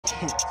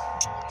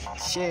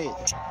Shit.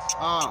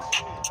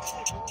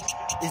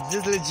 Is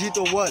this legit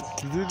or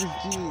what?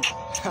 Legit.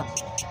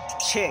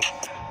 Check.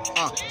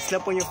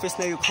 Slap on your face,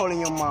 now you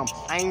calling your mom.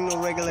 I ain't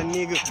no regular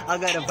nigga, I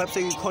got a vibe, so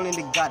you calling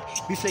the god.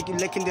 Beef like you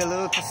lacking the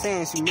little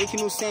sense, you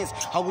making no sense.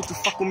 How would you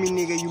fuck with me,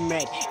 nigga, you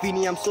mad?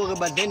 Beanie, I'm sorry,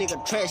 but that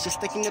nigga trash, just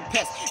stuck in the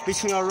past.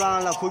 Bitching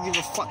around like who give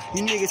a fuck?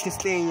 You niggas can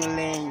stay in your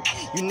lane.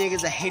 You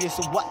niggas are hating,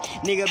 so what?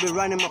 Nigga be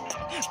running my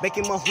back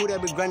in my hood, I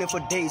be grinding for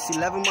days.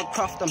 11 my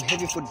craft, I'm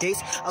heavy for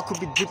days. I could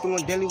be dripping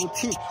on daily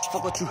routine.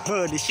 Fuck what you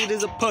heard, this shit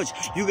is a purge.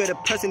 You got a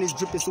person is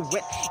dripping so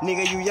wet.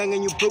 Nigga, you young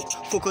and you broke.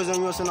 Focus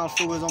on yours and I'll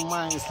focus on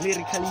mine. It's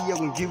lyrically, I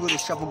won't give it a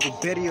shot, but go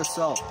bury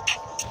yourself.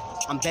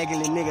 I'm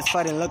begging the niggas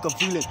fighting like a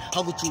villain.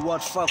 How could you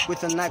watch fuck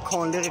with an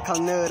icon, lyrical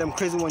nerd? I'm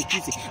crazy one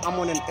cheesy. I'm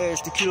on an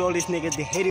urge to kill all these niggas, they hate it.